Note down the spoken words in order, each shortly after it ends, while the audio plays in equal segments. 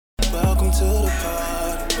to the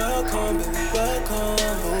party. Welcome, baby,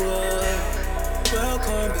 welcome.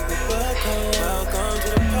 Welcome, baby, welcome. Welcome to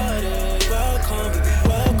the party. Welcome,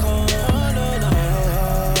 baby, welcome.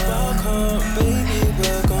 Welcome, baby,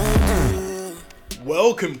 welcome to.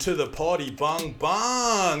 Welcome to the party, bung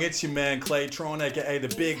bung. It's your man Claytron, aka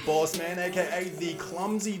the Big Boss Man, aka the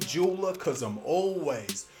Clumsy Jeweler, cause I'm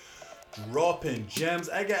always dropping gems,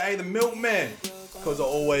 aka the Milkman, cause I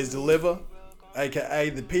always deliver, aka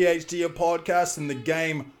the PhD of podcasts and the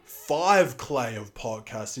Game 5 Clay of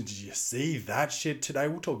podcasting. Did you see that shit today?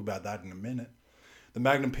 We'll talk about that in a minute. The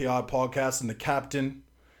Magnum PI podcast and the Captain,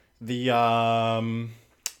 the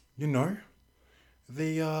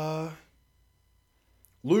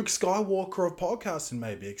Luke Skywalker of podcasting,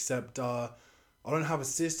 maybe, except I don't have a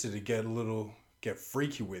sister to get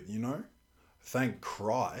freaky with, you know? Thank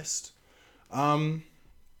Christ.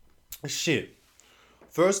 Shit.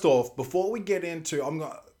 First off, before we get into,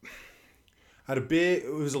 it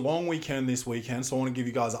was a long weekend this weekend, so I want to give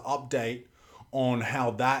you guys an update on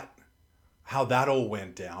how that all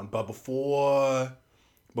went down. But before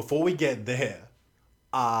we get there,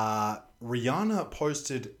 Rihanna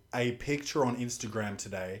posted a picture on Instagram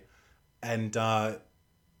today, and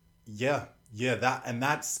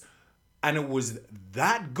it was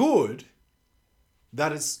that good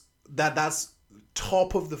that's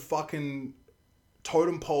top of the fucking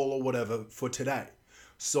totem pole or whatever for today.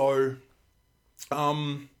 So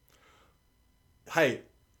hey,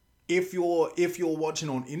 if you're watching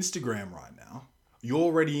on Instagram right now, you're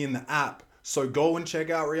already in the app, so go and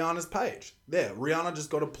check out Rihanna's page. There, Rihanna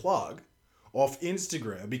just got a plug off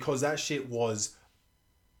Instagram because that shit was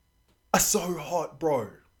so hot, bro.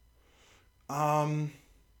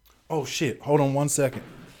 Oh shit, hold on one second.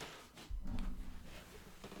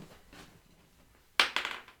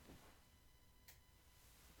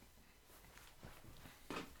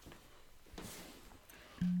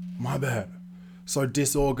 My bad. So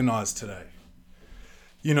disorganized today.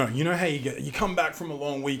 You know how you come back from a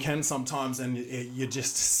long weekend sometimes and you're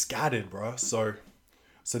just scattered, bro. So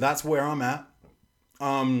that's where I'm at.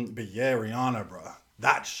 But yeah, Rihanna, bro,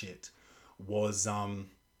 that shit was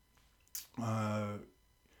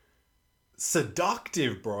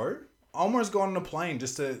seductive, bro. I almost got on a plane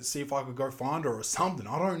just to see if I could go find her or something.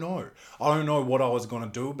 I don't know what I was gonna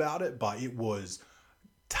do about it, but it was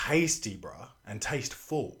tasty, bro, and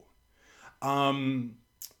tasteful.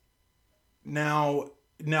 Now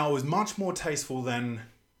it was much more tasteful than.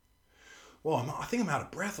 Well, I think I'm out of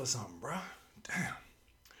breath or something, bro. Damn.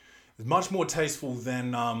 It was much more tasteful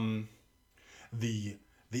than the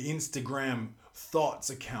Instagram thoughts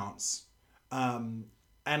accounts. And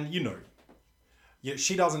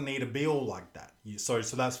she doesn't need to be all like that. So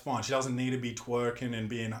that's fine. She doesn't need to be twerking and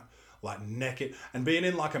being like naked and being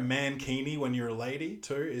in like a mankini when you're a lady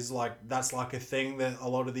too is like, that's like a thing that a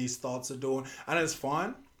lot of these thoughts are doing, and it's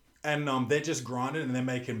fine. And they're just grinding and they're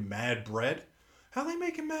making mad bread. How are they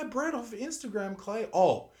making mad bread off of Instagram, Clay?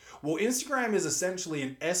 Oh, well, Instagram is essentially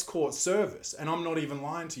an escort service, and I'm not even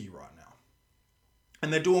lying to you right now.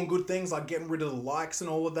 And they're doing good things like getting rid of the likes and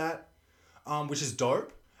all of that, which is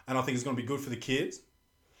dope. And I think it's going to be good for the kids.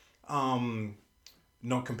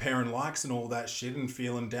 Not comparing likes and all that shit and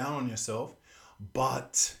feeling down on yourself.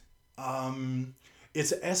 But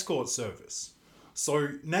it's an escort service. So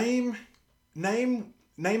name an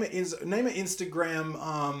Instagram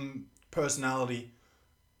personality,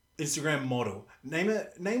 Instagram model.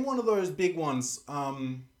 Name one of those big ones.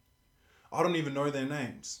 I don't even know their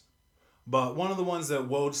names. But one of the ones that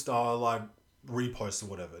World Star like reposts or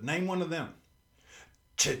whatever. Name one of them.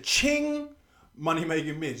 Cha-ching! Money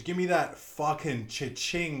Making Mitch. Give me that fucking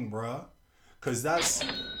cha-ching, bruh. Because that's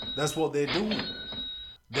what they're doing.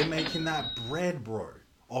 They're making that bread, bro.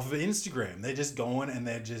 Off of Instagram. They're just going and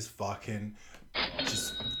they're just fucking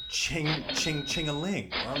just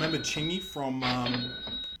ching-a-ling. I remember Chingy from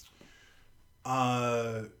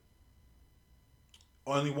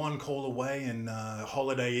Only One Call Away and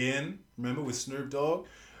Holiday Inn. Remember with Snoop Dogg?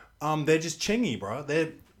 They're just chingy, bro.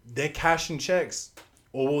 They're cashing checks.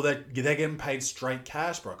 Or they're getting paid straight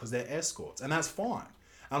cash, bro, because they're escorts. And that's fine.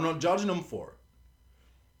 I'm not judging them for it.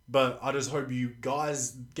 But I just hope you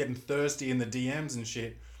guys getting thirsty in the DMs and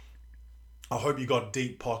shit, I hope you got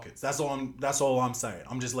deep pockets. That's all I'm saying.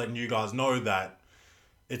 I'm just letting you guys know that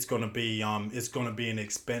it's gonna be an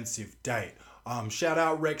expensive date. Shout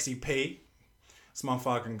out Rexy P. It's my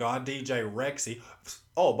fucking guy, DJ Rexy.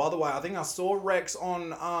 Oh, by the way, I think I saw Rex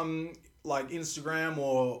on like Instagram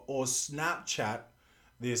or Snapchat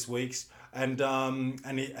this week's, and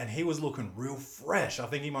he was looking real fresh. I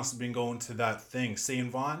think he must have been going to that thing,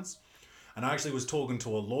 Seeing Vines, And I actually was talking to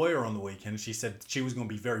a lawyer on the weekend. She said she was going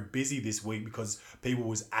to be very busy this week because people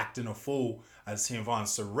was acting a fool at St.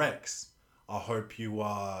 Vines. So Rex, I hope you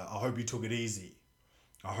took it easy.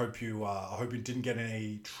 I hope you didn't get in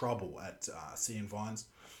any trouble at St. Vines.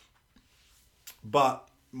 But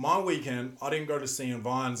my weekend, I didn't go to St.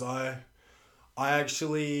 Vines. I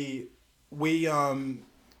actually, me and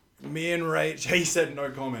Rach, he said no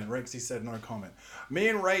comment. Rex, he said no comment. Me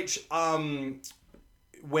and Rach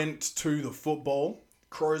went to the football,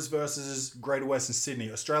 Crows versus Greater Western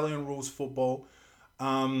Sydney, Australian rules football,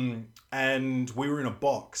 and we were in a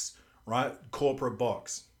box, right? Corporate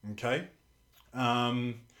box, okay?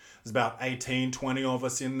 There's about 18, 20 of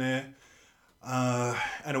us in there,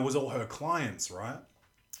 and it was all her clients, right?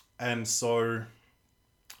 And so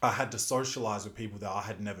I had to socialize with people that I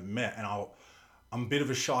had never met, and I'm a bit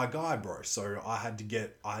of a shy guy, bro. So I had to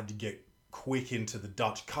get quick into the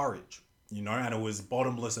Dutch courage, you know, and it was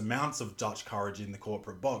bottomless amounts of Dutch courage in the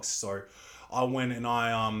corporate box. So I went and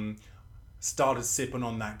I started sipping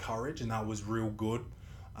on that courage, and that was real good.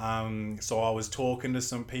 So I was talking to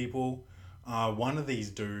some people. One of these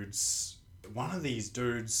dudes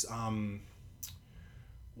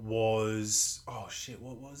was, oh shit,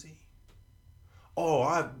 what was he? Oh,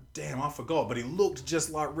 I forgot, but he looked just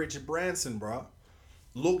like Richard Branson, bro.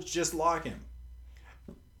 Looked just like him.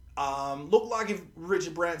 Looked like if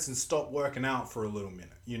Richard Branson stopped working out for a little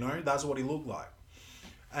minute, you know? That's what he looked like.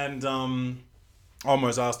 And I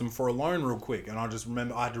almost asked him for a loan real quick, and I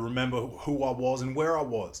had to remember who I was and where I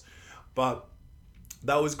was. But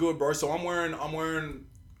that was good, bro. So I'm wearing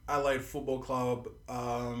Adelaide Football Club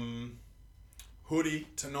hoodie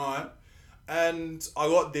tonight. And I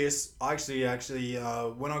got this, actually,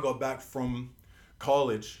 when I got back from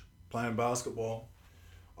college playing basketball,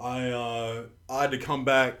 I had to come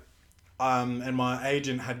back, and my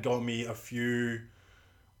agent had got me a few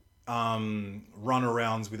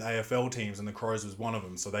runarounds with AFL teams, and the Crows was one of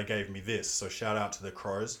them. So they gave me this. So shout out to the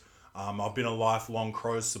Crows. I've been a lifelong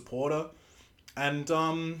Crows supporter, and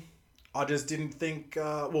I just didn't think.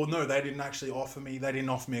 Well, no, they didn't actually offer me. They didn't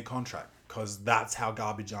offer me a contract because that's how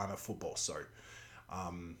garbage I am at football. So.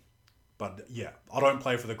 But yeah, I don't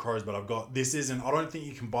play for the Crows, but I've got, this isn't, I don't think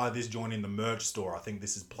you can buy this joint in the merch store. I think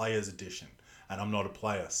this is player's edition, and I'm not a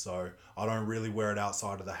player, so I don't really wear it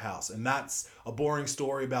outside of the house. And that's a boring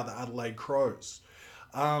story about the Adelaide Crows.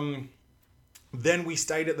 Then we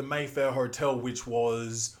stayed at the Mayfair Hotel, which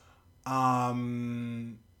was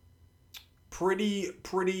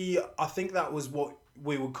pretty, I think that was what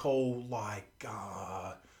we would call like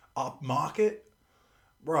upmarket.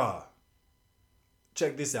 Bruh.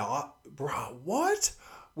 Check this out. What?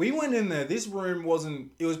 We went in there. This room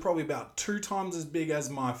it was probably about 2 times as big as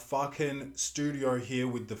my fucking studio here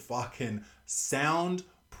with the fucking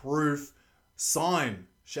soundproof sign.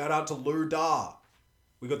 Shout out to Lou Da.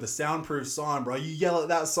 We got the soundproof sign, bro. You yell at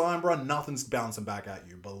that sign, bro, nothing's bouncing back at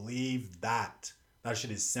you. Believe that. That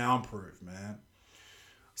shit is soundproof, man.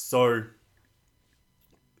 So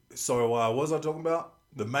what was I talking about?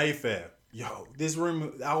 The Mayfair. Yo, this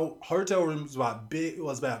room, our hotel room was about big. It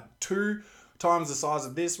was about 2 times the size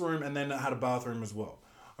of this room, and then it had a bathroom as well.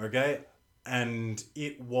 Okay, and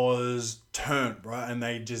it was turned, bro. And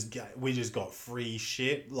we just got free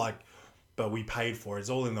shit, like, but we paid for it. It's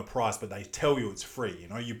all in the price, but they tell you it's free. You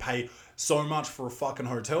know, you pay so much for a fucking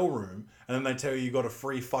hotel room, and then they tell you got a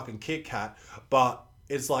free fucking Kit Kat. But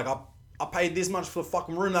it's like I paid this much for the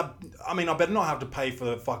fucking room. I better not have to pay for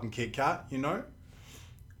the fucking Kit Kat, you know.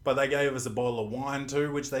 But they gave us a bottle of wine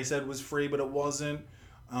too, which they said was free, but it wasn't.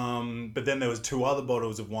 But then there was 2 other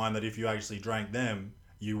bottles of wine that if you actually drank them,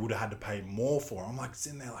 you would have had to pay more for. I'm like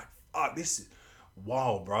sitting there like, fuck, this is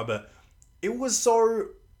wild, bro. But it was so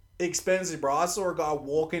expensive, bro. I saw a guy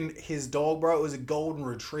walking his dog, bro. It was a golden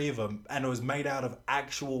retriever, and it was made out of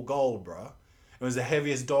actual gold, bro. It was the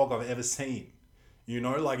heaviest dog I've ever seen. You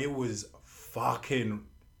know, like it was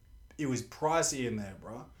pricey in there,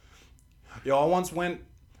 bro. Yo, I once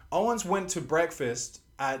went to breakfast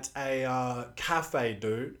at a cafe,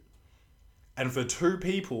 dude, and for 2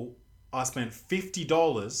 people, I spent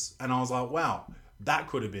 $50, and I was like, wow, that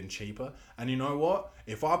could have been cheaper. And you know what?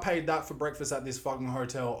 If I paid that for breakfast at this fucking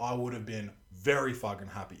hotel, I would have been very fucking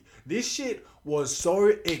happy. This shit was so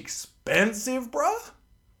expensive, bruh.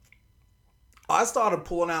 I started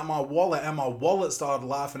pulling out my wallet, and my wallet started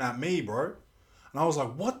laughing at me, bro. And I was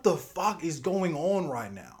like, what the fuck is going on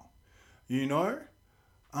right now? You know?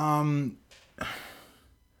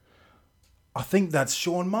 I think that's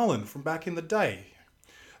Sean Mullen from back in the day.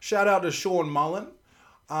 Shout out to Sean Mullen.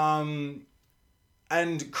 And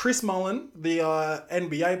Chris Mullen, the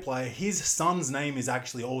NBA player, his son's name is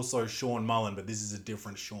actually also Sean Mullen, but this is a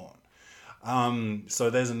different Sean. So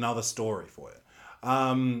there's another story for you.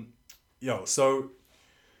 So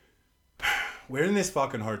we're in this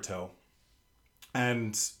fucking hotel,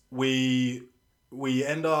 and we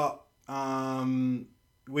end up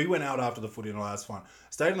we went out after the footy and all that's fine.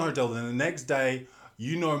 Stayed in the hotel. Then the next day,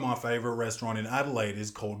 my favorite restaurant in Adelaide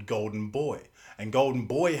is called Golden Boy, and Golden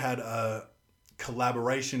Boy had a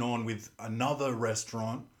collaboration on with another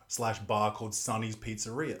restaurant / bar called Sonny's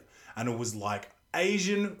Pizzeria, and it was like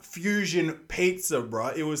Asian fusion pizza, bro.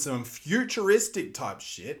 It was some futuristic type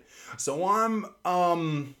shit. So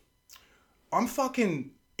I'm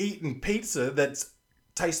fucking eating pizza that's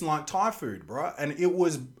tasting like Thai food, bro, and it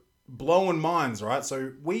was blowing minds, right?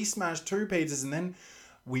 So we smashed 2 pizzas, and then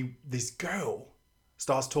this girl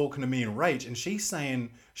starts talking to me and Rach, and she's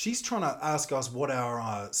trying to ask us what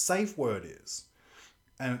our safe word is.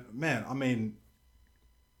 And man, I mean,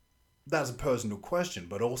 that's a personal question,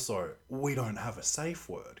 but also we don't have a safe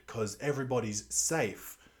word because everybody's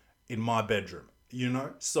safe in my bedroom,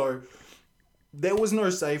 So there was no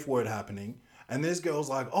safe word happening. And this girl's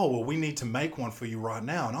like, oh, well, we need to make one for you right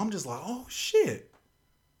now. And I'm just like, oh, shit.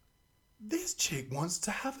 This chick wants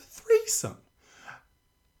to have a threesome.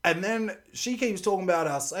 And then she keeps talking about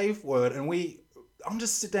our safe word. And I'm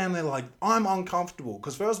just sitting down there like, I'm uncomfortable.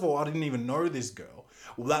 Because first of all, I didn't even know this girl.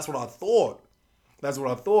 Well, that's what I thought.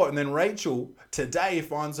 And then Rachel today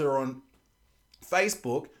finds her on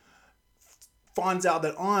Facebook, finds out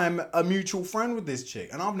that I'm a mutual friend with this chick.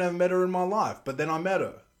 And I've never met her in my life. But then I met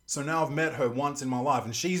her. So now I've met her once in my life,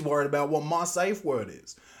 and she's worried about what my safe word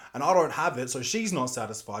is. And I don't have it, so she's not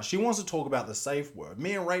satisfied. She wants to talk about the safe word.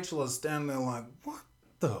 Me and Rachel are standing there like, what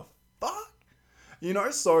the fuck?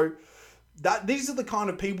 So these are the kind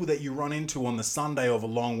of people that you run into on the Sunday of a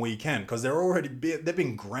long weekend, because they've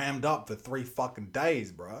been grammed up for 3 fucking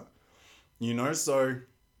days, bro. So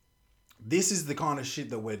this is the kind of shit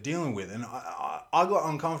that we're dealing with. And I got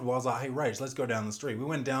uncomfortable. I was like, hey, Rach, let's go down the street. We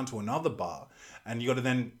went down to another bar. And you got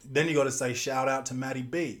to say shout out to Maddie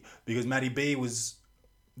B, because Maddie B was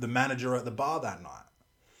the manager at the bar that night.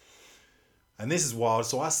 And this is wild.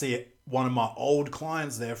 So I see one of my old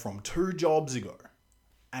clients there from 2 jobs ago,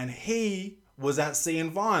 and he was at Sea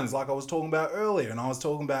and Vines like I was talking about earlier, and I was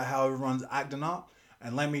talking about how everyone's acting up.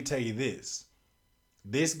 And let me tell you this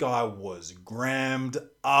guy was grammed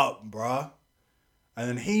up, bruh. And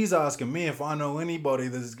then he's asking me if I know anybody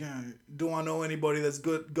that's got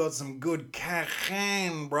some good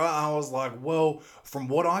cocaine, bro. I was like, well, from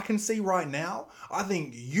what I can see right now, I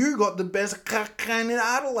think you got the best cocaine in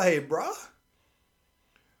Adelaide, bro.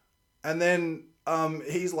 And then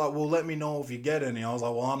he's like, well, let me know if you get any. I was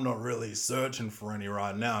like, well, I'm not really searching for any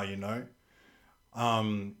right now,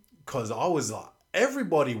 because I was like,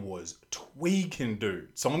 everybody was tweaking, dude.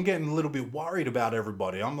 So I'm getting a little bit worried about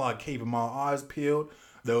everybody. I'm like keeping my eyes peeled.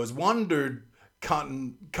 There was one dude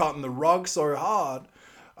cutting the rug so hard.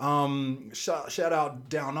 Shout out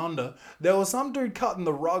Down Under. There was some dude cutting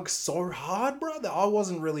the rug so hard, bro, that I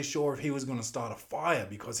wasn't really sure if he was going to start a fire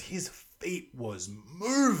because his feet was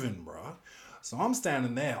moving, bro. So I'm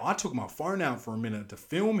standing there. I took my phone out for a minute to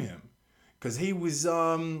film him because he was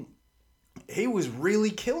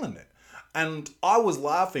really killing it. And I was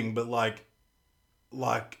laughing, but like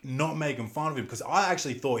not making fun of him, because I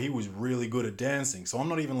actually thought he was really good at dancing. So I'm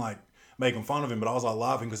not even like making fun of him, but I was like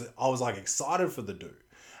laughing because I was like excited for the dude.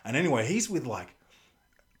 And anyway, he's with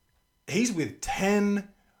 10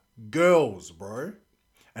 girls, bro.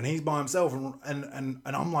 And he's by himself. And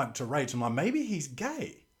I'm like to Rach, I'm like, maybe he's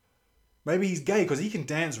gay. Maybe he's gay because he can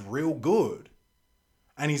dance real good.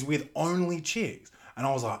 And he's with only chicks. And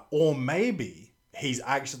I was like, or maybe he's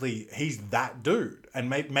that dude, and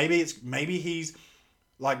maybe he's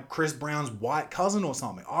like Chris Brown's white cousin or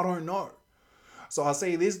something. I don't know. So I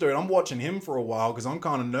see this dude. I'm watching him for a while because I'm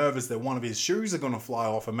kind of nervous that one of his shoes are gonna fly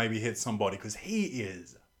off and maybe hit somebody, because he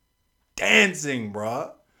is dancing,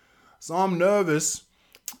 bruh. So I'm nervous.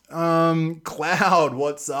 Cloud,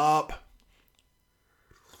 what's up?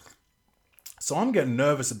 So I'm getting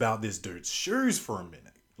nervous about this dude's shoes for a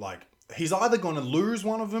minute. Like, he's either going to lose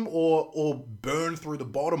one of them or burn through the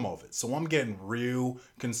bottom of it. So I'm getting real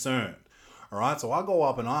concerned. All right, so I go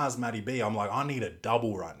up and I ask Maddie B, I'm like, I need a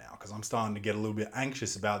double right now because I'm starting to get a little bit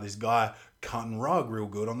anxious about this guy cutting rug real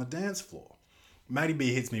good on the dance floor. Maddie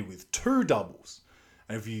B hits me with 2 doubles.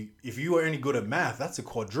 And if you are any good at math, that's a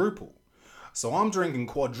quadruple. So I'm drinking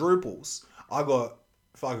quadruples. I got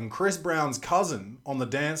fucking Chris Brown's cousin on the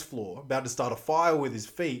dance floor about to start a fire with his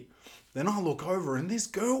feet. Then I look over and this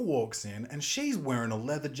girl walks in and she's wearing a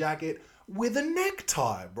leather jacket with a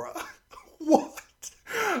necktie, bro. What?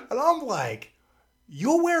 And I'm like,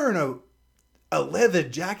 you're wearing a leather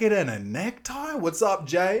jacket and a necktie? What's up,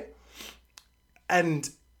 Jay?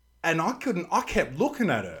 and I kept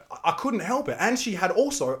looking at her. I couldn't help it. And she had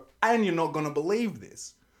also, and you're not gonna believe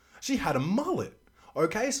this, she had a mullet.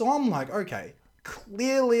 Okay, so I'm like, okay,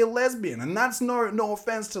 clearly a lesbian, and that's no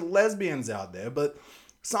offense to lesbians out there, but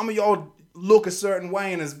some of y'all look a certain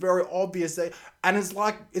way and it's very obvious and it's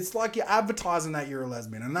like you're advertising that you're a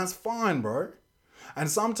lesbian, and that's fine, bro. And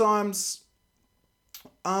sometimes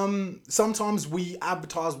we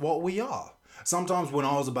advertise what we are. Sometimes when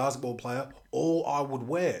I was a basketball player, all I would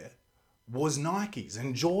wear was Nikes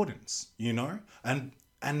and Jordans, you know, and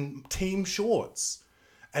team shorts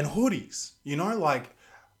and hoodies, you know, like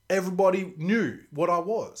everybody knew what I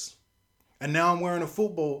was. And now I'm wearing a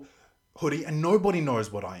football hoodie and nobody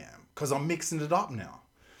knows what I am because I'm mixing it up now.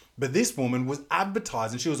 But this woman was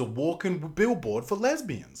advertising, she was a walking billboard for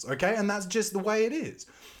lesbians, okay? And that's just the way it is.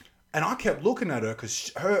 And I kept looking at her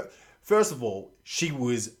because first of all, she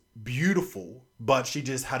was beautiful, but she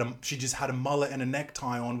just had a mullet and a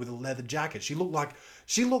necktie on with a leather jacket. She looked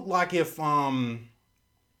like if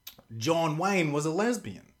John Wayne was a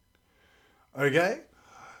lesbian. Okay?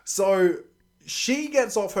 So she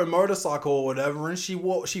gets off her motorcycle or whatever, and she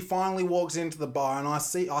finally walks into the bar, and I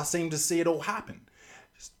seem to see it all happen.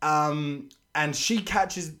 And she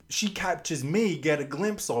catches me, get a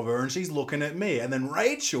glimpse of her, and she's looking at me. And then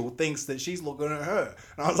Rachel thinks that she's looking at her.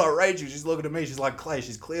 And I was like, Rachel, she's looking at me. She's like, Clay,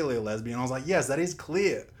 she's clearly a lesbian. I was like, yes, that is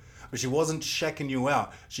clear. But she wasn't checking you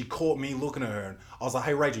out. She caught me looking at her. And I was like,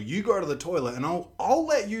 hey, Rachel, you go to the toilet, and I'll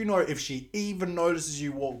let you know if she even notices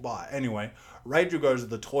you walk by. Anyway, Rachel goes to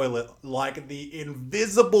the toilet like the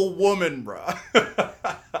invisible woman, bruh.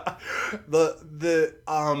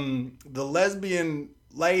 The lesbian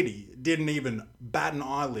lady didn't even bat an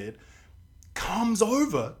eyelid, comes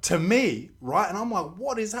over to me, right? And I'm like,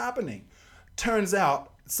 what is happening? Turns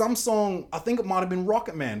out some song, I think it might have been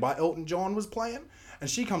Rocket Man by Elton John was playing. And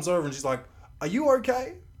she comes over and she's like, are you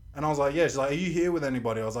okay? And I was like, yeah. She's like, are you here with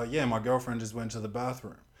anybody? I was like, yeah, my girlfriend just went to the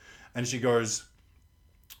bathroom. And she goes,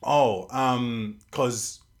 oh,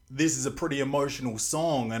 because this is a pretty emotional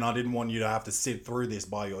song and I didn't want you to have to sit through this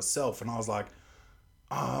by yourself. And I was like,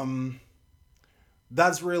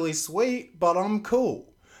 that's really sweet, but I'm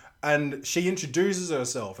cool. And she introduces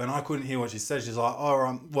herself and I couldn't hear what she said. She's like,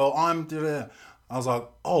 oh, well, I'm... I was like,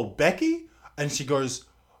 oh, Becky? And she goes,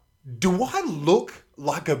 do I look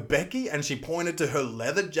like a Becky? And she pointed to her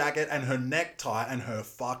leather jacket and her necktie and her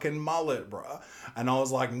fucking mullet, bruh. And I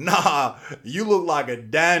was like, nah, you look like a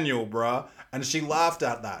Daniel, bruh. And she laughed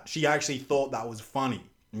at that. She actually thought that was funny,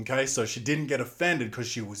 okay? So she didn't get offended because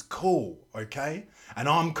she was cool, okay? And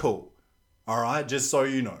I'm cool. All right, just so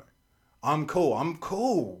you know, I'm cool. I'm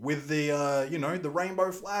cool with the, the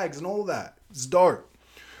rainbow flags and all that. It's dope.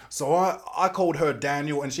 So I called her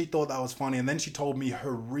Daniel and she thought that was funny. And then she told me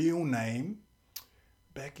her real name,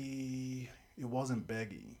 Becky. It wasn't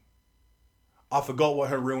Becky. I forgot what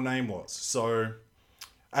her real name was. So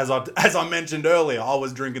as I mentioned earlier, I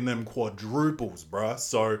was drinking them quadruples, bruh.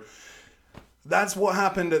 So that's what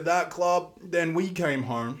happened at that club. Then we came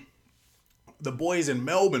home. The boys in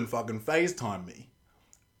Melbourne fucking FaceTimed me.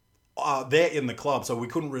 They're in the club, so we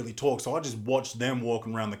couldn't really talk. So I just watched them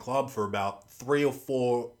walking around the club for about 3 or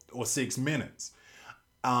 4 or 6 minutes.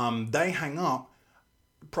 They hang up.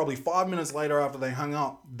 Probably 5 minutes later after they hung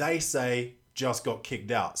up, they say, just got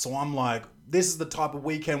kicked out. So I'm like, this is the type of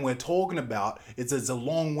weekend we're talking about. It's a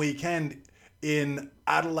long weekend in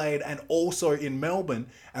Adelaide and also in Melbourne.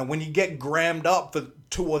 And when you get grammed up for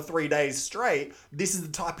 2 or 3 days straight, this is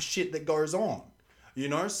the type of shit that goes on, you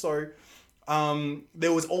know? So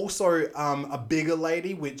there was also a bigger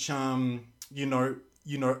lady, which, earlier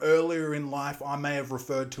in life, I may have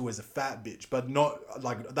referred to as a fat bitch, but not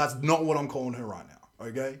like, that's not what I'm calling her right now.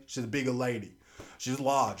 Okay. She's a bigger lady. She's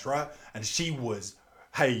large, right? And she was,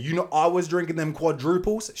 hey, I was drinking them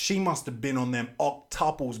quadruples. She must have been on them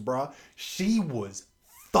octuples, bruh. She was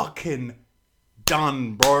fucking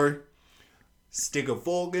done, bro. Stick a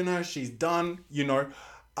fork in her. She's done.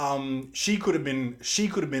 She could have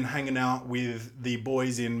been hanging out with the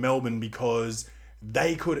boys in Melbourne because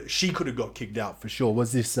she could have got kicked out for sure.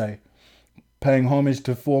 What's this say? Paying homage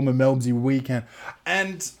to former Melbsy weekend,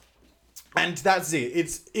 and that's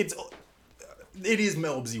it. It is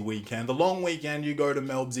Melbsy weekend. The long weekend, you go to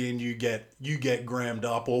Melbsy and you get grammed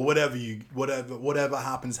up or whatever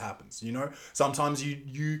happens. Sometimes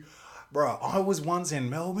bro. I was once in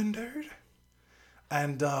Melbourne, dude,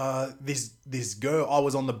 and this girl. I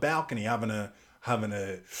was on the balcony having a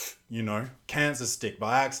cancer stick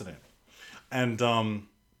by accident, and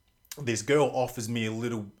this girl offers me a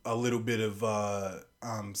little bit of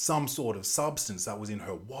some sort of substance that was in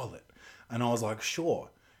her wallet, and I was like, sure.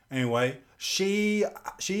 Anyway, she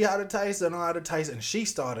had a taste and I had a taste, and she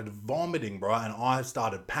started vomiting, bro, and I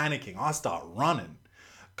started panicking. I start running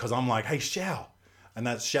because I'm like, hey, Shao. And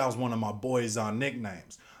that Shao's one of my boys'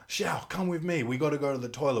 nicknames. Shao, come with me. We got to go to the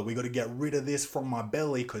toilet. We got to get rid of this from my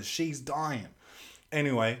belly because she's dying.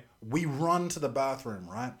 Anyway, we run to the bathroom,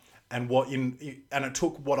 right? And it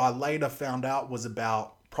took what I later found out was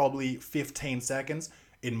about probably 15 seconds.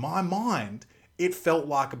 In my mind, it felt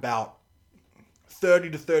like about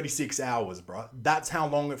 30 to 36 hours, bro. That's how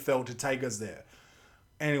long it felt to take us there.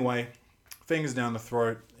 Anyway, fingers down the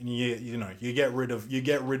throat, and you get rid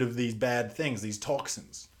of these bad things, these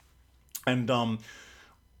toxins. And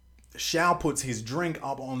Shao puts his drink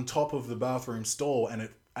up on top of the bathroom stall, and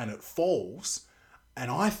it falls, and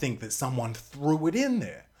I think that someone threw it in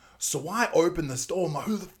there. So I open the stall, I'm like,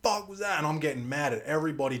 who the fuck was that? And I'm getting mad at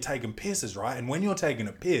everybody taking pisses, right? And when you're taking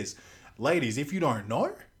a piss, ladies, if you don't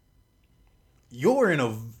know, you're in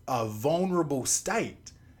a vulnerable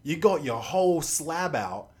state. You got your whole slab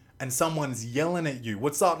out and someone's yelling at you.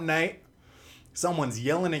 What's up, Nate? Someone's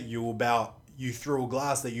yelling at you about you threw a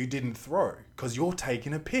glass that you didn't throw because you're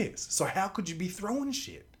taking a piss. So how could you be throwing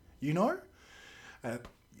shit? You know?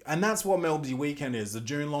 And that's what Melby weekend is. The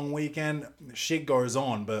June long weekend, shit goes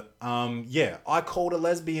on. But yeah, I called a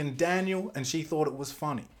lesbian Daniel and she thought it was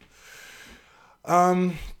funny.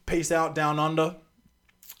 Peace out down under.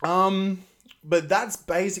 But that's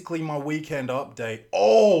basically my weekend update.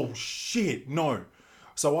 Oh shit, no.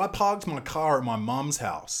 So I parked my car at my mum's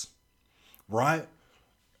house, right?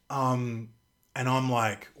 And I'm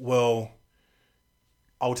like, well,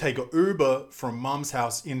 I'll take an Uber from mum's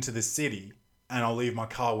house into the city and I'll leave my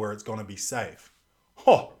car where it's going to be safe.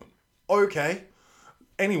 Oh, okay.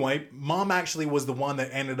 Anyway, mum actually was the one that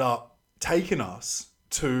ended up taking us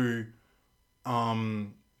to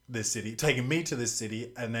this city, taking me to this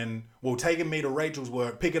city, and then, well, taking me to Rachel's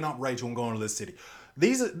work, picking up Rachel and going to this city.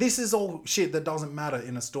 This is all shit that doesn't matter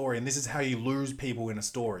in a story, and this is how you lose people in a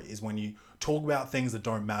story, is when you talk about things that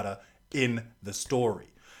don't matter in the story.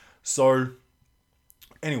 So,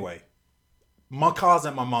 anyway, my car's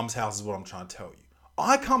at my mum's house is what I'm trying to tell you.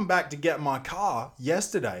 I come back to get my car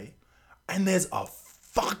yesterday, and there's a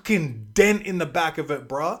fucking dent in the back of it,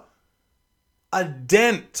 bruh. A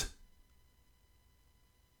dent.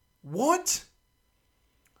 What?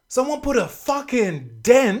 Someone put a fucking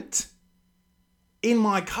dent in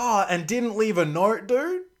my car and didn't leave a note,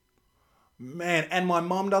 dude? Man, and my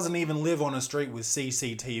mum doesn't even live on a street with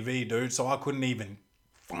CCTV, dude, so I couldn't even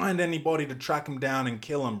find anybody to track him down and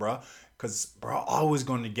kill him, bruh. Because, bro, I was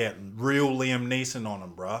going to get real Liam Neeson on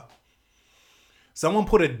him, bro. Someone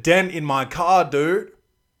put a dent in my car, dude.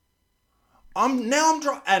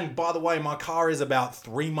 And by the way, my car is about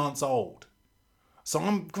 3 months old. So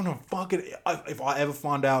I'm going to fuck it. If I ever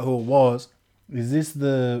find out who it was. Is this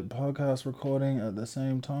the podcast recording at the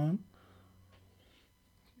same time?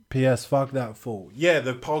 P.S. Fuck that fool. Yeah,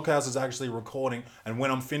 the podcast is actually recording. And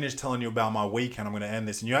when I'm finished telling you about my weekend, I'm going to end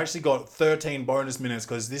this. And you actually got 13 bonus minutes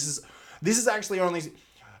because this is actually only...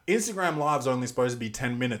 Instagram Live's only supposed to be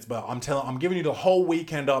 10 minutes, but I'm giving you the whole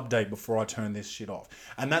weekend update before I turn this shit off.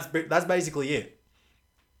 And that's basically it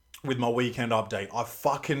with my weekend update. I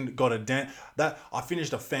fucking got a dent. I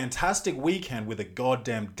finished a fantastic weekend with a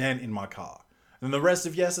goddamn dent in my car. And the rest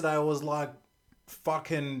of yesterday I was like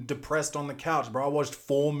fucking depressed on the couch, bro. I watched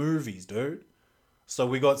 4 movies, dude. So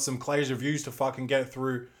we got some Clay's reviews to fucking get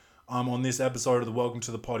through on this episode of the Welcome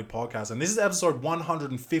to the Potty podcast. And this is episode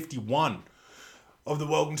 151 of the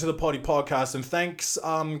Welcome to the Potty podcast. And thanks,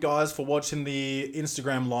 guys, for watching the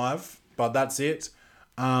Instagram live. But that's it.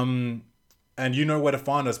 And you know where to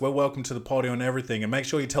find us. We're Welcome to the Potty on everything. And make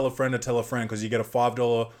sure you tell a friend to tell a friend because you get a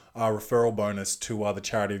 $5 referral bonus to the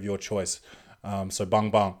charity of your choice. So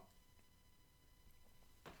bung bung.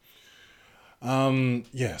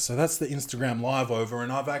 Yeah, so that's the Instagram live over.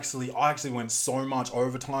 And I actually went so much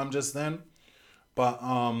overtime just then. But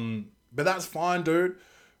that's fine, dude.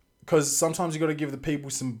 Because sometimes you got to give the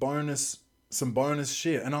people some bonus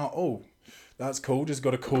shit. And that's cool. Just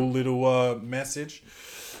got a cool little message.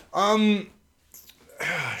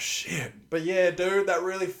 Shit. But yeah, dude, that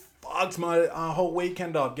really fucked my whole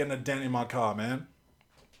weekend up, getting a dent in my car, man.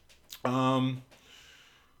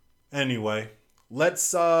 Anyway,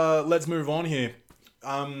 let's move on here.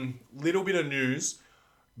 Little bit of news.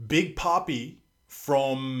 Big Papi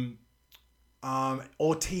from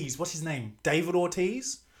Ortiz. What's his name? David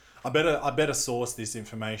Ortiz. I better source this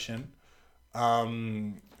information.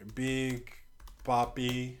 Big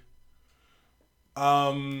Papi.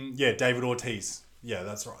 Yeah, David Ortiz. Yeah,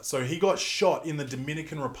 that's right. So he got shot in the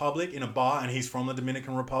Dominican Republic in a bar, and he's from the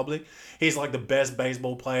Dominican Republic. He's like the best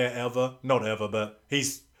baseball player ever. Not ever, but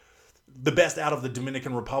he's the best out of the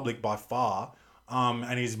Dominican Republic by far,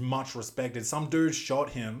 and he's much respected. Some dude shot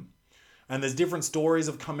him, and there's different stories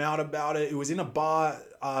have come out about it. It was in a bar.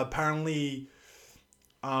 Apparently,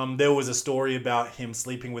 there was a story about him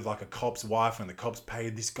sleeping with like a cop's wife, and the cops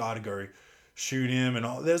paid this guy to go shoot him,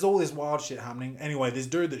 and there's all this wild shit happening. Anyway, this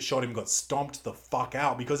dude that shot him got stomped the fuck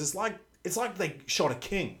out because it's like they shot a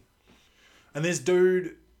king. And this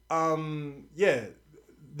dude,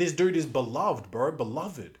 this dude is beloved, bro,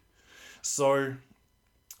 beloved. So,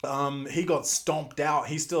 he got stomped out.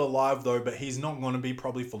 He's still alive though, but he's not going to be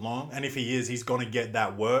probably for long. And if he is, he's going to get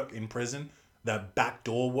that work in prison, that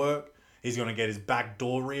backdoor work. He's going to get his back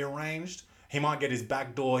door rearranged. He might get his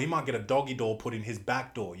back door. He might get a doggy door put in his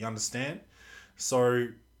back door. You understand? So,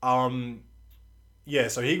 so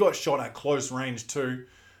he got shot at close range too.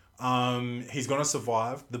 He's going to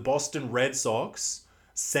survive. The Boston Red Sox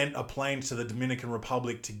sent a plane to the Dominican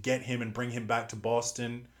Republic to get him and bring him back to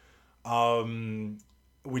Boston,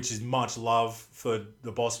 which is much love for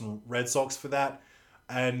the Boston Red Sox for that.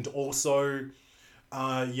 And also,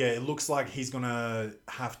 it looks like he's going to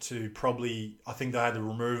have to probably, I think they had to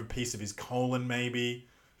remove a piece of his colon maybe,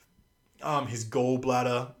 his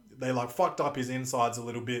gallbladder. They like fucked up his insides a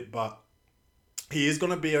little bit, but he is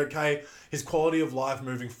going to be okay. His quality of life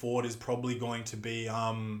moving forward is probably going to be,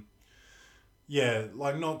 not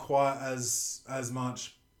quite as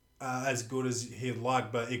much as good as he'd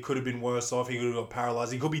like, but it could have been worse off. He could have got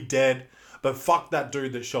paralyzed. He could be dead. But fuck that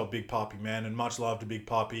dude that shot Big Papi, man. And much love to Big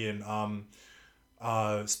Papi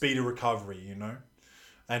and speedy recovery, you know.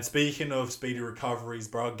 And speaking of speedy recoveries,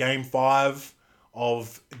 bro, Game 5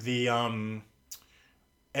 of the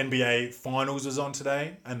NBA Finals was on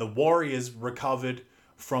today, and the Warriors recovered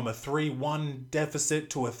from a 3-1 deficit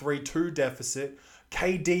to a 3-2 deficit.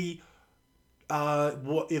 KD,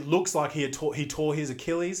 it looks like he tore his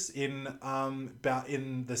Achilles in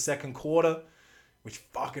the second quarter, which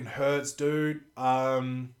fucking hurts, dude.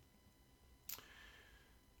 And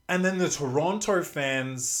then the Toronto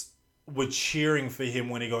fans were cheering for him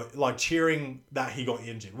when he got, cheering that he got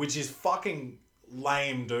injured, which is fucking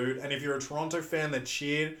lame, dude. And if you're a Toronto fan that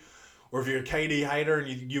cheered, or if you're a KD hater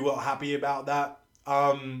and you were happy about that,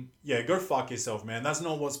 go fuck yourself, man. That's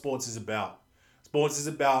not what sports is about. Sports is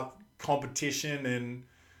about competition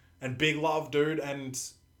and big love, dude. And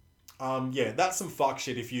that's some fuck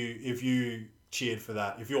shit if you cheered for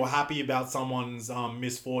that. If you're happy about someone's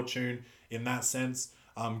misfortune in that sense,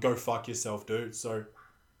 go fuck yourself, dude. So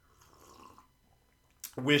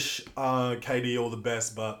wish KD all the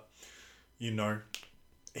best, but you know,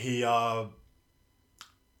 he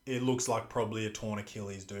it looks like probably a torn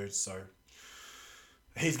Achilles, dude. So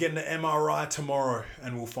he's getting an MRI tomorrow,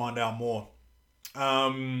 and we'll find out more.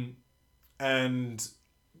 And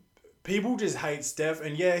people just hate Steph,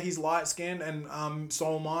 and yeah, he's light skinned, and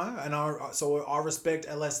so am I, and I respect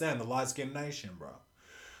LSN, the light skinned nation, bro.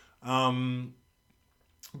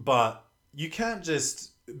 But you can't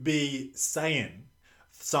just be saying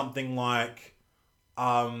something like,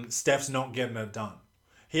 Steph's not getting it done.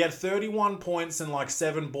 He had 31 points and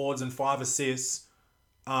 7 boards and 5 assists.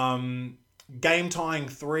 Game tying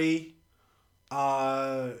 3. He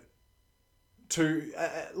got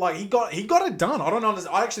it done.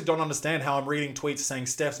 I actually don't understand how I'm reading tweets saying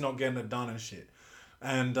Steph's not getting it done and shit.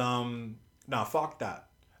 And fuck that.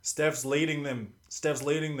 Steph's leading them,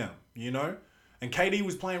 you know? And KD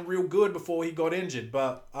was playing real good before he got injured,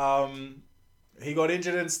 but he got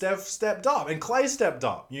injured and Steph stepped up and Clay stepped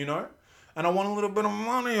up, you know? And I won a little bit of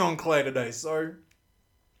money on Clay today, so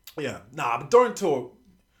yeah. But don't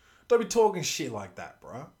be talking shit like that,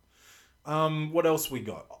 bro. What else we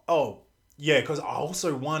got? Oh, yeah, because I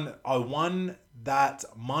won that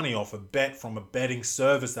money off a bet from a betting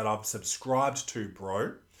service that I've subscribed to,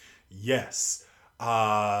 bro. Yes.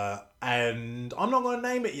 And I'm not going to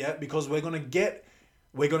name it yet because we're going to get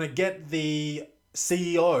the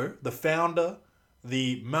CEO, the founder,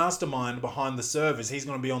 the mastermind behind the service. He's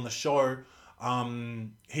going to be on the show.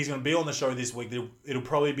 He's going to be on the show this week. It'll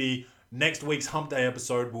probably be next week's Hump Day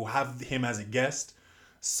episode. We'll have him as a guest.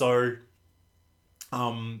 So,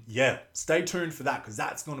 stay tuned for that because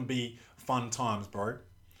that's going to be fun times, bro.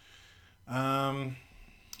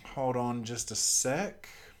 Hold on just a sec.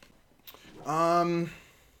 So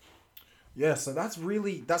that's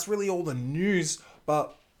really all the news,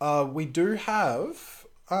 but we do have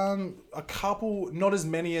a couple, not as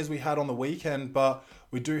many as we had on the weekend, but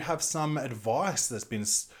we do have some advice that's been,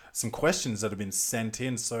 some questions that have been sent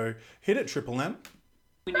in, so hit it, Triple M.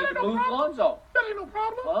 We need to move Lonzo. That ain't no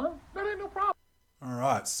problem. Huh? That ain't no problem.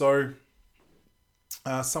 Alright, so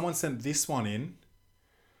someone sent this one in.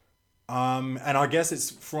 And I guess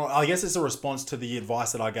it's a response to the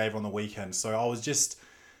advice that I gave on the weekend. So I was just,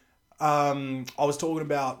 I was talking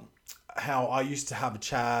about how I used to have a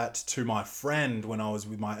chat to my friend when I was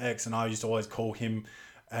with my ex, and I used to always call him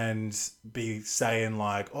and be saying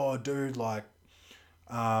like, oh dude, like,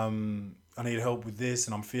 I need help with this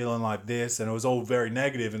and I'm feeling like this. And it was all very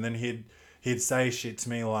negative. And then he'd say shit to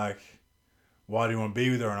me like, why do you want to be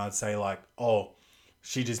with her? And I'd say like, oh,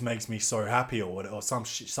 she just makes me so happy, or whatever, or some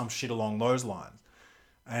shit along those lines.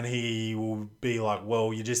 And he will be like,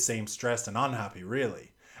 well, you just seem stressed and unhappy,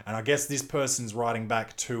 really. And I guess this person's writing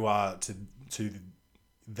back to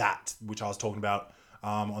that, which I was talking about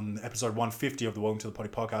on episode 150 of the Welcome to the Potty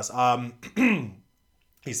podcast.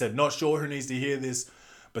 He said, not sure who needs to hear this,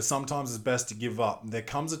 but sometimes it's best to give up. There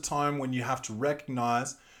comes a time when you have to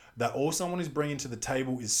recognize that all someone is bringing to the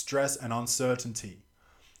table is stress and uncertainty.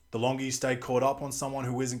 The longer you stay caught up on someone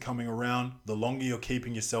who isn't coming around, the longer you're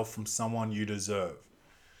keeping yourself from someone you deserve.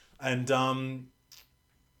 And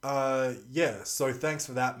so thanks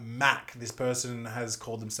for that, Mac. This person has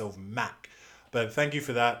called themselves Mac. But thank you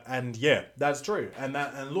for that. And yeah, that's true. And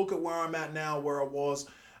look at where I'm at now, where I was.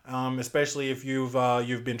 Especially if you've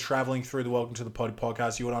been traveling through the Welcome to the Potty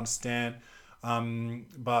podcast, you would understand.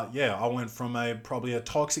 But yeah, I went from probably a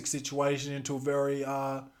toxic situation into a very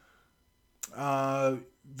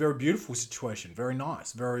very beautiful situation. Very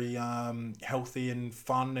nice, very healthy and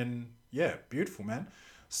fun, and yeah, beautiful, man.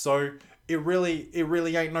 So it really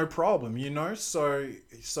ain't no problem, you know. So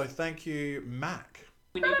thank you, Mac.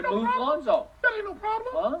 We need to move Lonzo. That ain't no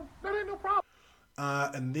problem. Huh? That ain't no problem.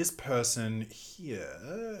 And this person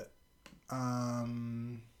here,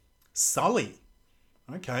 Sully.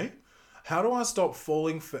 Okay. How do I stop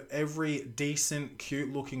falling for every decent,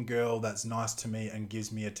 cute-looking girl that's nice to me and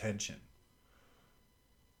gives me attention?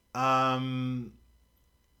 Well,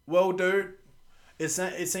 dude, it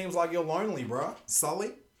seems like you're lonely, bro.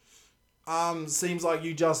 Sully. Seems like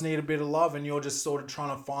you just need a bit of love, and you're just sort of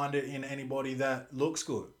trying to find it in anybody that looks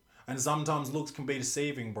good. And sometimes looks can be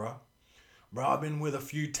deceiving, bro. Bro, I've been with a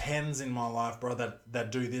few 10s in my life, bro,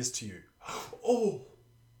 that do this to you. Oh,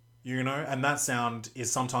 you know, and that sound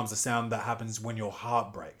is sometimes the sound that happens when your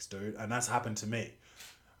heart breaks, dude. And that's happened to me.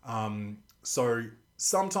 So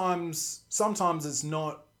sometimes it's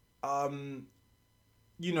not,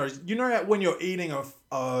 you know when you're eating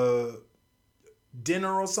a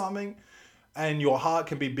dinner or something and your heart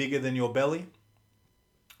can be bigger than your belly.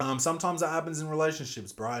 Sometimes that happens in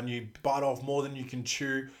relationships, bro, and you bite off more than you can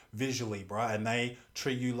chew visually, bro, and they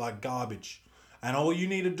treat you like garbage. And all you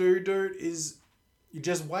need to do, dude, is you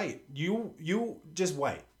just wait. You just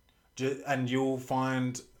wait. And you'll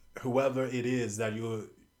find whoever it is that you're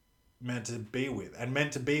meant to be with. And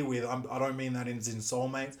meant to be with, I don't mean that in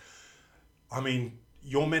soulmates. I mean,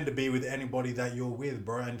 you're meant to be with anybody that you're with,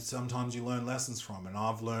 bro, and sometimes you learn lessons from. And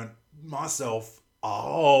I've learned myself a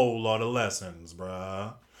whole lot of lessons,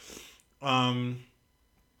 bro.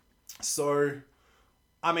 So,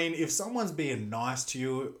 I mean, if someone's being nice to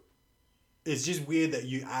you, it's just weird that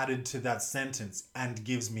you added to that sentence and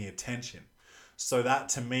gives me attention. So that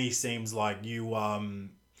to me seems like you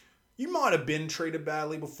might have been treated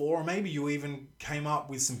badly before, or maybe you even came up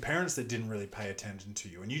with some parents that didn't really pay attention to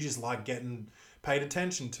you and you just like getting paid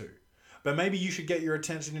attention to. But maybe you should get your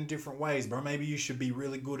attention in different ways, bro. Maybe you should be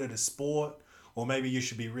really good at a sport, or maybe you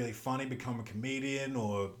should be really funny, become a comedian,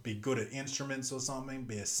 or be good at instruments or something,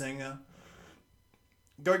 be a singer.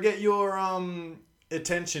 Go get your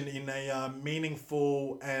attention in a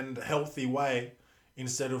meaningful and healthy way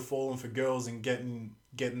instead of falling for girls and getting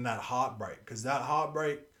that heartbreak. Because that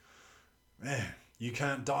heartbreak, man, you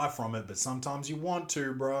can't die from it, but sometimes you want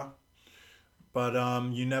to, bro. But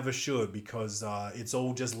you never should, because it's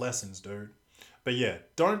all just lessons, dude. But yeah,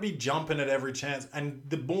 don't be jumping at every chance. And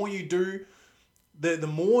the more you do, the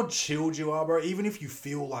more chilled you are, bro. Even if you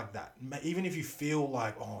feel like that. Even if you feel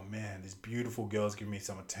like, oh man, this beautiful girl's giving me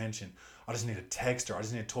some attention. I just need to text her. I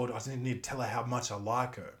just need to talk to her. I just need to tell her how much I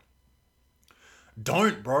like her.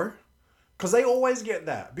 Don't, bro. Because they always get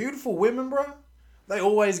that. Beautiful women, bro. They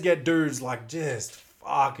always get dudes like just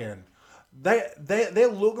fucking... They're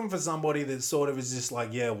looking for somebody that sort of is just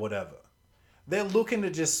like, yeah, whatever. They're looking to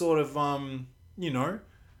just sort of,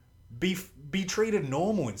 be treated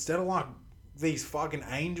normal instead of like these fucking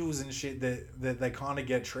angels and shit that they kind of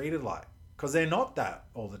get treated like. Because they're not that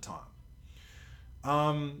all the time.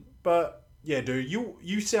 But yeah, dude,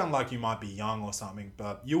 you sound like you might be young or something,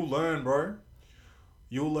 but you'll learn, bro.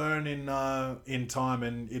 You'll learn in time,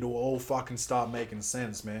 and it'll all fucking start making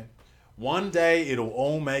sense, man. One day it'll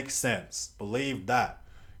all make sense. Believe that.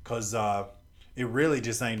 Because it really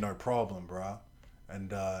just ain't no problem, bro.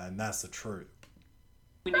 And that's the truth.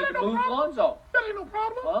 We need to move Lonzo.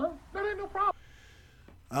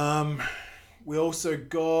 Huh? We also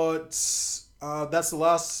got that's the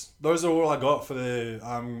last. Those are all I got for the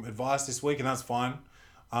advice this week, and that's fine.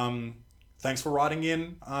 Thanks for writing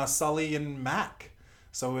in, Sully and Mac.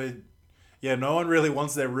 So no one really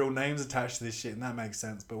wants their real names attached to this shit, and that makes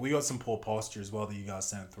sense. But we got some poor posture as well that you guys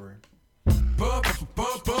sent through. Poor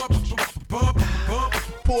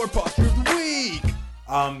posture of the week.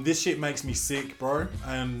 This shit makes me sick, bro,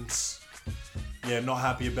 and not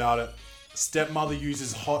happy about it. Stepmother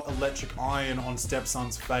uses hot electric iron on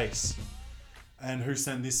stepson's face. And who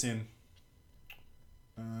sent this in?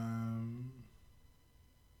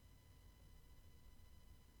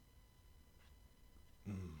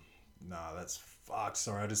 Nah, that's fucked.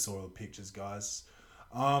 Sorry, I just saw all the pictures, guys.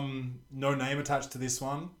 No name attached to this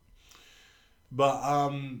one. But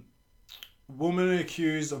woman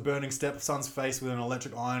accused of burning stepson's face with an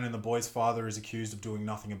electric iron, and the boy's father is accused of doing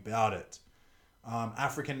nothing about it.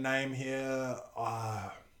 African name here.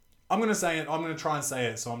 I'm going to say it. I'm going to try and say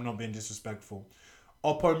it so I'm not being disrespectful.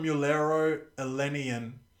 Opomulero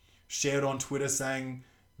Elenian shared on Twitter saying,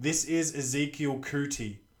 "This is Ezekiel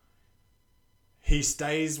Kuti. He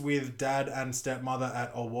stays with dad and stepmother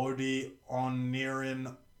at Owodi on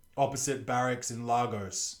Nirin, opposite barracks in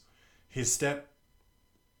Lagos. His stepmother,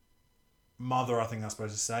 I think I'm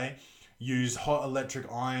supposed to say, used hot electric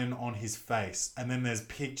iron on his face." And then there's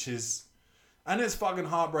pictures. And it's fucking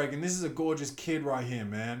heartbreaking. This is a gorgeous kid right here,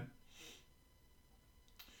 man.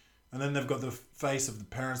 And then they've got the face of the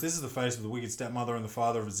parents. This is the face of the wicked stepmother and the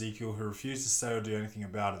father of Ezekiel, who refuse to say or do anything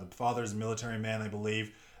about it. The father is a military man. They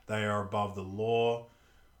believe they are above the law.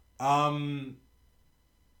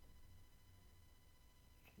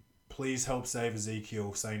 Please help save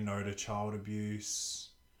Ezekiel. Say no to child abuse.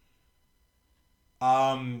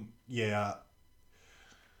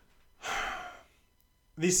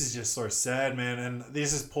 This is just so sad, man. And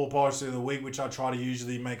this is poor posture of the week, which I try to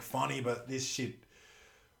usually make funny, but this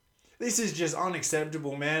is just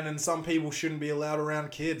unacceptable, man. And some people shouldn't be allowed around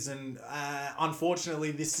kids. And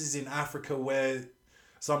unfortunately, this is in Africa, where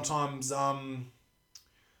sometimes it's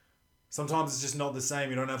just not the same.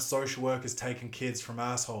 You don't have social workers taking kids from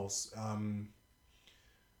assholes.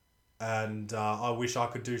 I wish I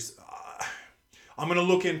could do. I'm gonna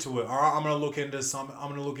look into it. All right, I'm gonna look into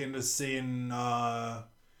seeing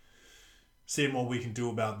what we can do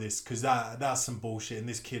about this, because that's some bullshit, and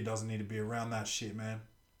this kid doesn't need to be around that shit, man.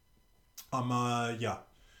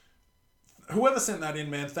 Whoever sent that in,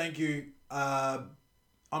 man, thank you. I'm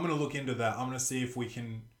gonna look into that. I'm gonna see if we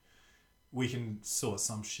can sort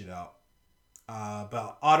some shit out.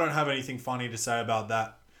 But I don't have anything funny to say about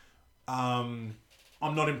that. I'm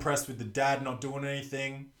not impressed with the dad not doing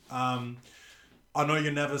anything. I know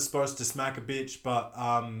you're never supposed to smack a bitch, but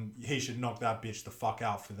he should knock that bitch the fuck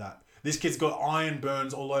out for that. This kid's got iron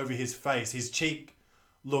burns all over his face. His cheek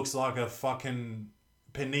looks like a fucking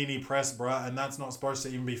panini press, bruh, and that's not supposed to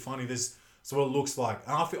even be funny. This is what it looks like.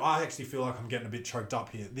 And I actually feel like I'm getting a bit choked up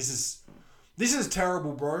here. This is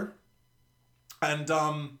terrible, bro. And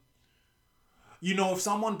if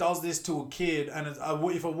someone does this to a kid, and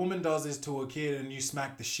if a woman does this to a kid and you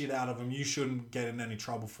smack the shit out of them, you shouldn't get in any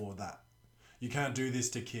trouble for that. You can't do this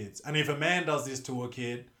to kids. And if a man does this to a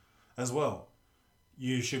kid as well,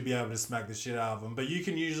 you should be able to smack the shit out of them. But you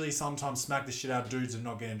can usually sometimes smack the shit out of dudes and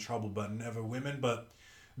not get in trouble, but never women. But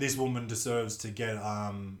this woman deserves to get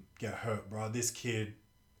hurt, bro. This kid's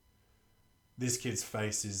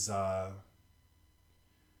face is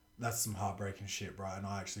that's some heartbreaking shit, bro. And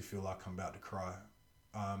I actually feel like I'm about to cry.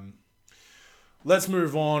 Let's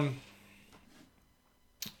move on.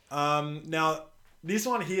 Now, this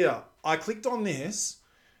one here, I clicked on this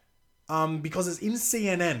because it's in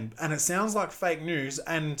CNN and it sounds like fake news.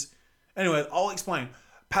 And anyway, I'll explain.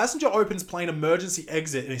 Passenger opens plane emergency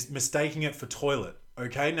exit and is mistaking it for toilet.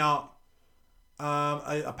 Okay, now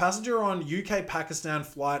a passenger on UK-Pakistan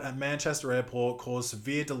flight at Manchester Airport caused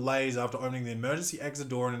severe delays after opening the emergency exit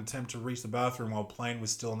door in an attempt to reach the bathroom while the plane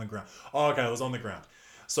was still on the ground. Oh, okay, it was on the ground.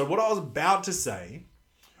 So what I was about to say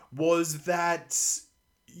was that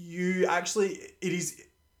it is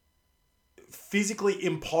physically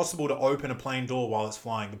impossible to open a plane door while it's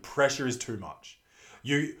flying. The pressure is too much.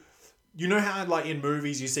 You know how like in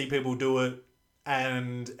movies you see people do it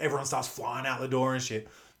and everyone starts flying out the door and shit?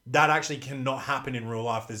 That actually cannot happen in real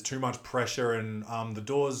life. There's too much pressure and the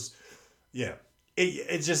doors,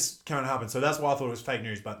 it just can't happen. So that's why I thought it was fake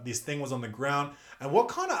news. But this thing was on the ground. And what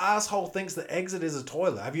kind of asshole thinks the exit is a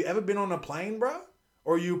toilet? Have you ever been on a plane, bro?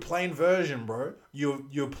 Or are you a plane version, bro?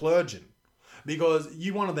 You're plurging. Because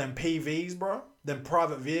you one of them PVs, bro. Them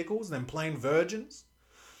private vehicles, them plane virgins.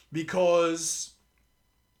 Because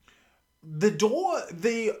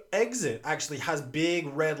the exit actually has big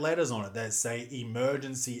red letters on it that say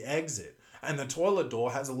emergency exit. And the toilet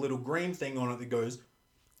door has a little green thing on it that goes,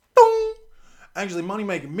 dong. Actually,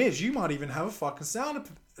 Moneymaker Mitch, you might even have a fucking sound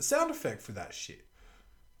effect for that shit.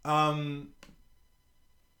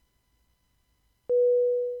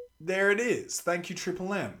 There it is. Thank you,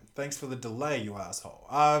 Triple M. Thanks for the delay, you asshole.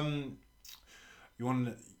 You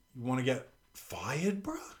want to get fired,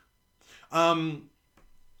 bro?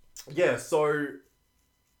 Yeah. So,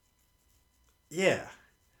 yeah.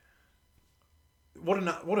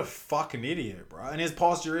 What a fucking idiot, bro. And his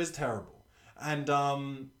posture is terrible.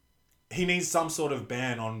 And he needs some sort of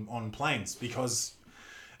ban on planes because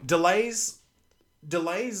delays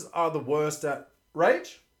are the worst at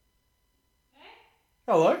Rage. Hey?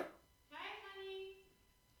 Hello. Hi, honey.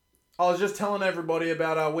 I was just telling everybody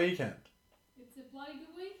about our weekend. It's a bloody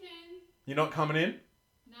good weekend. You're not coming in?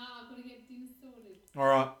 No, I've got to get things sorted. All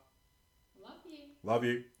right. Love you. Love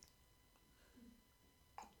you.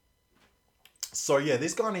 So yeah,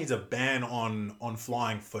 this guy needs a ban on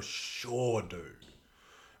flying for sure, dude.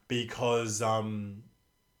 Because wait,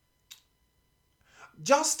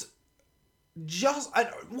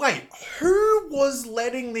 who was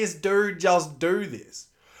letting this dude just do this?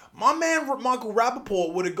 My man Michael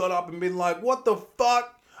Rappaport would have got up and been like, "What the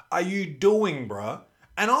fuck are you doing, bruh?"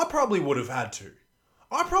 And I probably would have had to.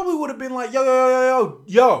 I probably would have been like,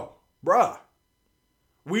 yo, bruh.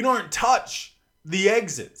 We don't touch the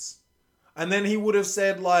exits. And then he would have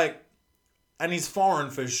said like, and he's foreign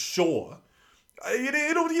for sure.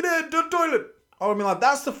 The toilet. I would be like,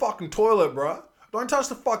 that's the fucking toilet, bruh. Don't touch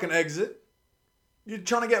the fucking exit. You're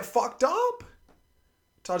trying to get fucked up?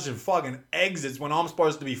 Touching fucking exits when I'm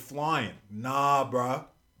supposed to be flying. Nah, bruh.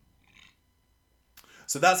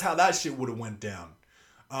 So that's how that shit would have went down.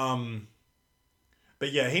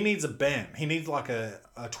 But yeah, he needs a ban. He needs like a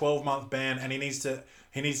 12-month ban, and he needs to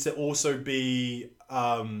also be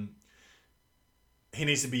he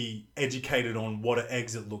needs to be educated on what an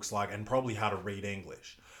exit looks like and probably how to read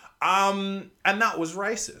English. And that was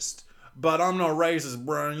racist. But I'm not racist,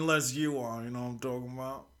 bro, unless you are, you know what I'm talking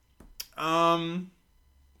about.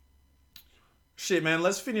 Shit, man,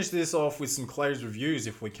 let's finish this off with some Clay's reviews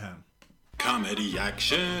if we can. Comedy,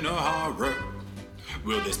 action, or horror?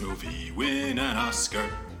 Will this movie win an Oscar?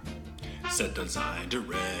 Set design,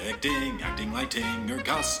 directing, acting, lighting, or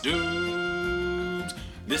costumes?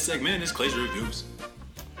 This segment is Clay's reviews.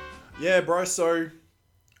 Yeah, bro, so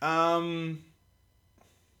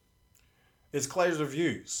it's Clay's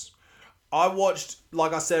reviews. I watched,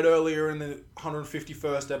 like I said earlier in the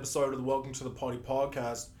 151st episode of the Welcome to the Potty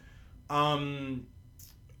podcast,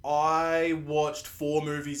 I watched 4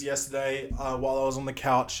 movies yesterday while I was on the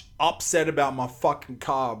couch, upset about my fucking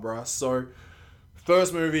car, bruh. So,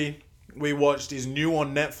 first movie we watched is new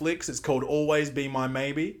on Netflix. It's called Always Be My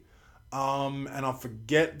Maybe. And I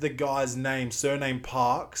forget the guy's name, surname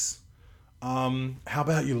Parks. How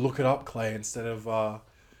about you look it up, Clay, instead of,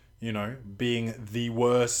 being the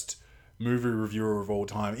worst movie reviewer of all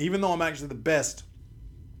time. Even though I'm actually the best.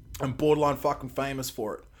 I'm borderline fucking famous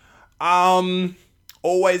for it.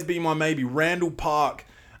 Always Be My Maybe. Randall Park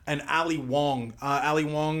and Ali Wong. Ali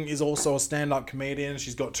Wong is also a stand-up comedian.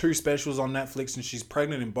 She's got 2 specials on Netflix and she's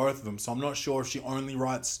pregnant in both of them. So I'm not sure if she only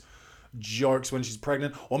writes jokes when she's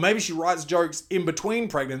pregnant, or maybe she writes jokes in between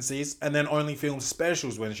pregnancies and then only films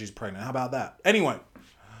specials when she's pregnant. How about that? Anyway,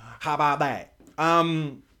 how about that?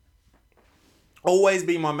 Always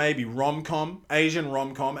Be My Maybe, rom-com, Asian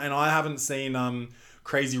rom-com, and I haven't seen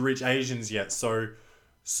Crazy Rich Asians yet, so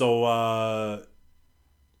I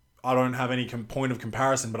don't have any point of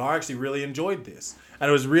comparison, but I actually really enjoyed this, and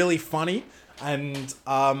it was really funny and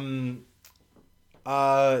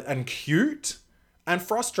cute. And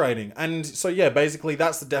frustrating. And so, yeah, basically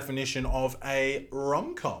that's the definition of a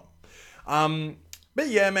rom-com. But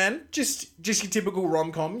yeah, man, just your typical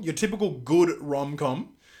rom-com, your typical good rom-com.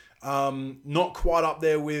 Not quite up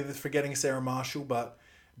there with Forgetting Sarah Marshall, but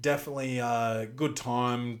definitely good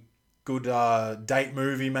time, good date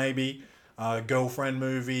movie maybe, girlfriend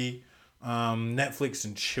movie, Netflix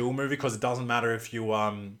and chill movie, because it doesn't matter if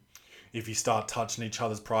you start touching each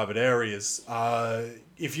other's private areas.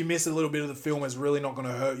 If you miss a little bit of the film, it's really not going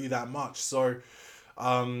to hurt you that much. So,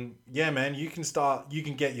 yeah, man, you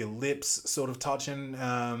can get your lips sort of touching.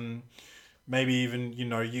 Maybe even,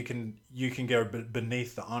 you can go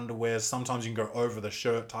beneath the underwear. Sometimes you can go over the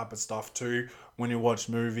shirt type of stuff too when you watch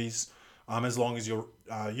movies. As long as your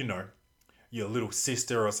little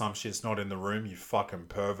sister or some shit's not in the room, you fucking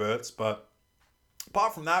perverts. But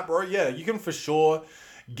apart from that, bro, yeah, you can for sure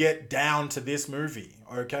get down to this movie.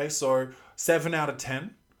 Okay, so 7 out of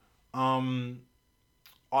 10.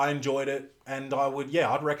 I enjoyed it, and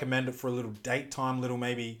I'd recommend it for a little date time, little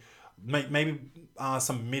maybe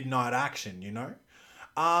some midnight action, you know.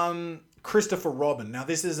 Christopher Robin. Now,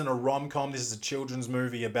 this isn't a rom-com. This is a children's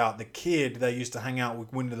movie about the kid that used to hang out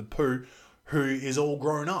with Winnie the Pooh, who is all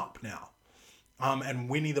grown up now. And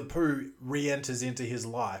Winnie the Pooh re-enters into his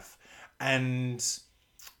life and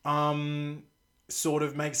sort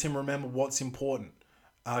of makes him remember what's important.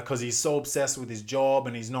 Because he's so obsessed with his job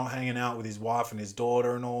and he's not hanging out with his wife and his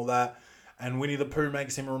daughter and all that. And Winnie the Pooh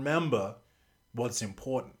makes him remember what's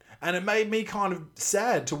important. And it made me kind of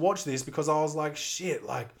sad to watch this because I was like, shit,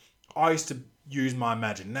 like, I used to use my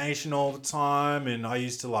imagination all the time, and I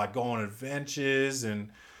used to like go on adventures,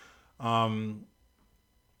 and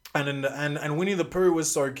Winnie the Pooh was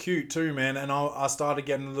so cute too, man. And I started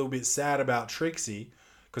getting a little bit sad about Trixie,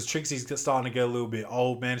 because Trixie's starting to get a little bit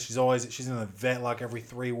old, man. She's in the vet like every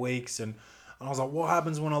 3 weeks, and I was like, what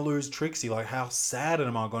happens when I lose Trixie? Like, how sad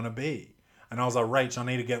am I gonna be? And I was like, Rach, I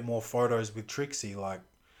need to get more photos with Trixie, like.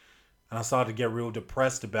 And I started to get real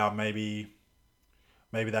depressed about maybe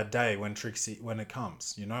that day when it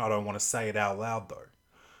comes, you know. I don't want to say it out loud though.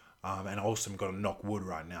 And I also am gonna knock wood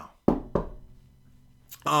right now.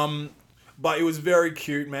 But it was very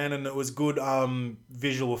cute, man, and it was good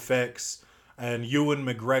visual effects. And Ewan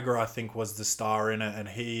McGregor, I think, was the star in it, and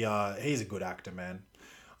he's a good actor, man.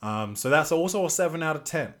 So that's also a 7 out of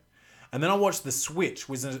 10. And then I watched The Switch,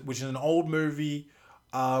 which is an old movie,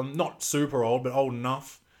 not super old, but old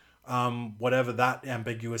enough. Whatever that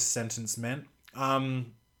ambiguous sentence meant.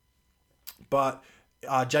 But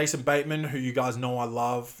Jason Bateman, who you guys know I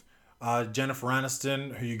love, Jennifer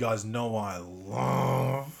Aniston, who you guys know I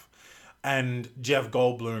love, and Jeff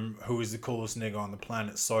Goldblum, who is the coolest nigga on the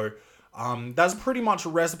planet. So that's pretty much a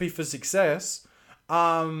recipe for success.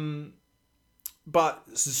 But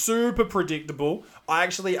super predictable. I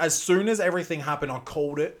actually, as soon as everything happened, I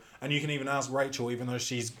called it. And you can even ask Rachel, even though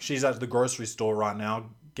she's at the grocery store right now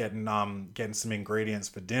getting some ingredients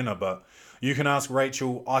for dinner. But you can ask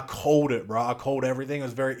Rachel. I called it, bro. I called everything. It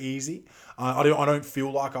was very easy. I don't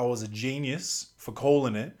feel like I was a genius for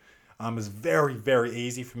calling it. It was very, very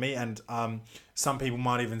easy for me. And some people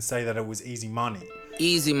might even say that it was easy money.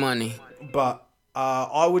 Easy money. But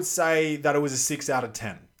I would say that it was a 6 out of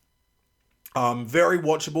 10. Very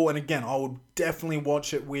watchable. And again, I would definitely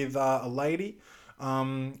watch it with a lady.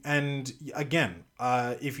 And again,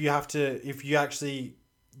 if your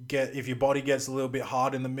body gets a little bit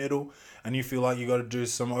hard in the middle and you feel like you got to do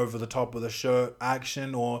some over the top of the shirt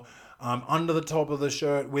action or under the top of the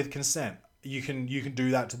shirt with consent, you can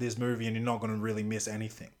do that to this movie and you're not going to really miss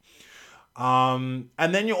anything. And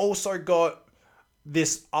then you also got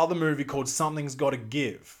this other movie called Something's Gotta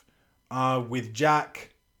Give, with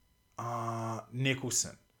Jack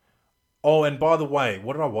Nicholson. Oh, and by the way,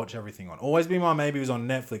 what did I watch everything on? Always Be My Maybe was on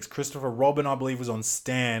Netflix. Christopher Robin, I believe, was on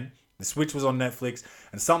Stan. The Switch was on Netflix.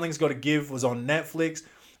 And Something's Gotta Give was on Netflix.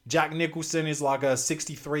 Jack Nicholson is like a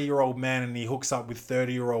 63-year-old man and he hooks up with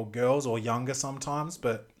 30-year-old girls, or younger sometimes,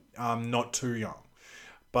 but not too young.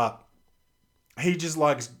 But he just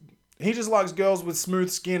likes girls with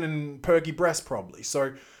smooth skin and perky breasts, probably.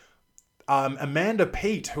 So Amanda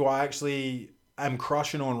Peet, who I actually am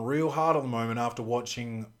crushing on real hard at the moment after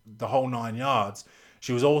watching the whole 9 yards,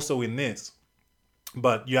 she was also in this.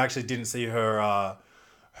 But you actually didn't see her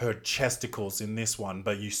chesticles in this one,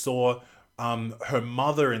 but you saw her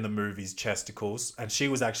mother in the movie's chesticles, and she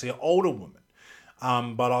was actually an older woman.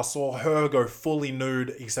 But I saw her go fully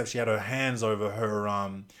nude, except she had her hands over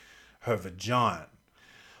her vagina.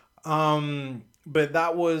 But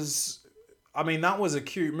that was a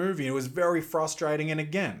cute movie. It was very frustrating, and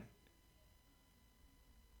again,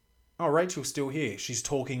 oh, Rachel's still here. She's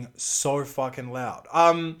talking so fucking loud.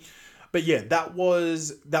 But yeah, that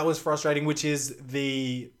was frustrating, which is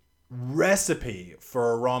the recipe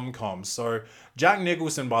for a rom-com. So Jack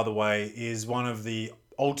Nicholson, by the way, is one of the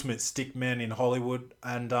ultimate stick men in Hollywood,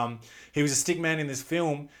 and he was a stick man in this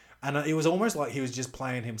film, and it was almost like he was just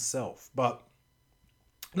playing himself. But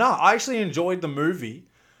no, I actually enjoyed the movie,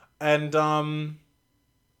 and it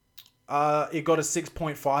got a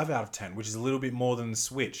 6.5 out of 10, which is a little bit more than The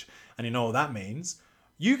Switch. And you know what that means?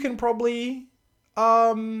 You can probably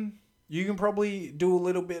do a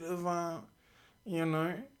little bit of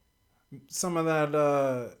some of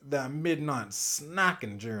that midnight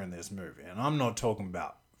snacking during this movie. And I'm not talking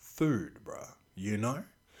about food, bro. You know?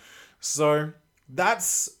 So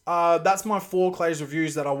that's my 4 Clays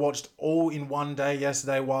reviews that I watched all in one day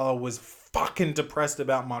yesterday while I was fucking depressed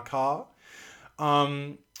about my car.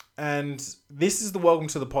 And this is the Welcome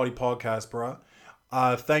to the Potty podcast, bro.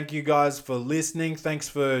 Thank you guys for listening. Thanks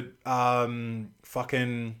for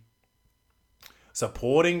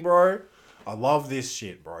supporting, bro. I love this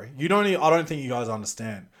shit, bro. I don't think you guys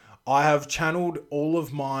understand. I have channeled all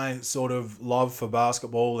of my sort of love for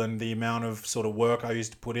basketball and the amount of sort of work I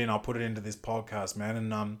used to put in. I put it into this podcast, man.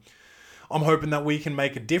 And I'm hoping that we can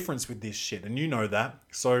make a difference with this shit. And you know that.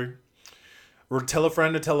 So tell a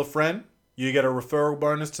friend to tell a friend. You get a referral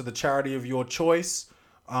bonus to the charity of your choice.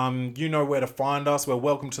 You know where to find us. We're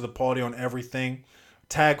welcome to the party on everything.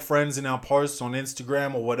 Tag friends in our posts on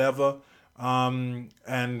Instagram or whatever. And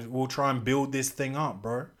we'll try and build this thing up,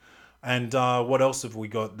 bro. And what else have we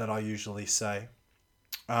got that I usually say?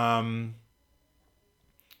 Yeah,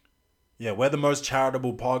 we're the most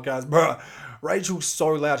charitable podcast, bro. Rachel's so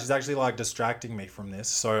loud; she's actually like distracting me from this.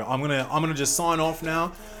 So I'm gonna just sign off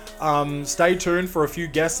now. Stay tuned for a few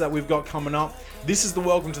guests that we've got coming up. This is the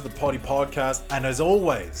Welcome to the Potty podcast, and as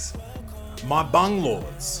always, my bung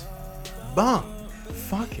lords, bung,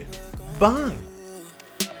 fuck it, bung.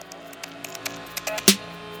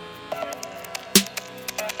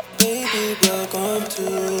 Baby, welcome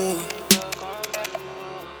to.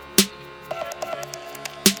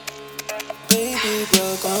 Baby,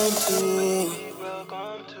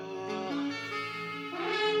 welcome to.